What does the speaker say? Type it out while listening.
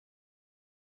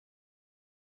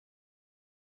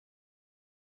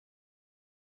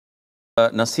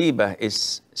Nasiba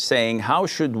is saying, how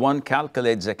should one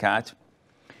calculate zakat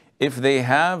if they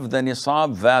have the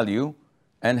nisab value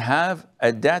and have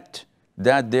a debt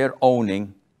that they're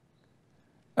owning?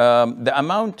 The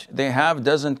amount they have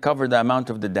doesn't cover the amount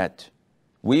of the debt.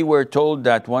 We were told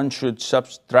that one should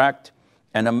subtract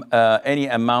any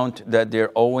amount that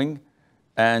they're owing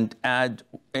and add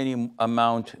any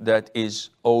amount that is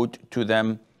owed to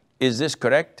them. Is this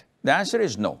correct? The answer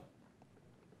is no.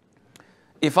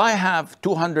 If I have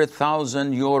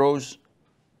 200,000 euros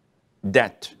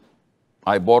debt,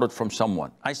 I bought it from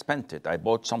someone. I spent it. I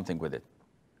bought something with it.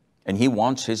 And he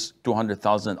wants his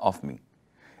 200,000 off me.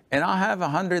 And I have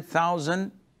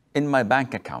 100,000 in my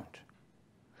bank account.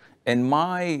 And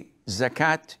my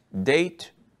zakat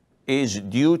date is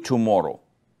due tomorrow.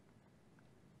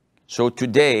 So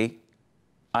today,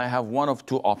 I have one of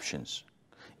two options.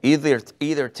 Either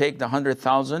take the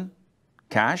 100,000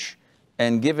 cash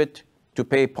and give it to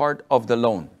pay part of the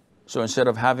loan. So instead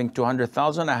of having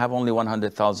 200,000, I have only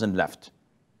 100,000 left.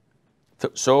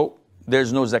 So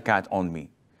there's no zakat on me.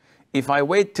 If I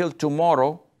wait till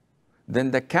tomorrow,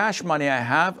 then the cash money I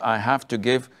have to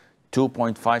give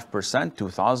 2.5%,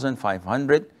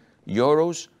 2,500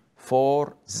 euros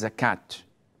for zakat.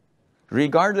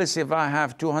 Regardless if I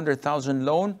have 200,000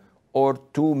 loan or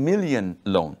 2 million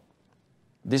loan.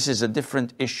 This is a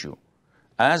different issue.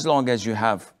 As long as you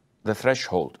have the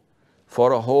threshold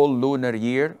for a whole lunar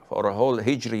year, for a whole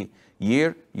Hijri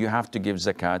year, you have to give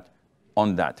zakat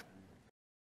on that.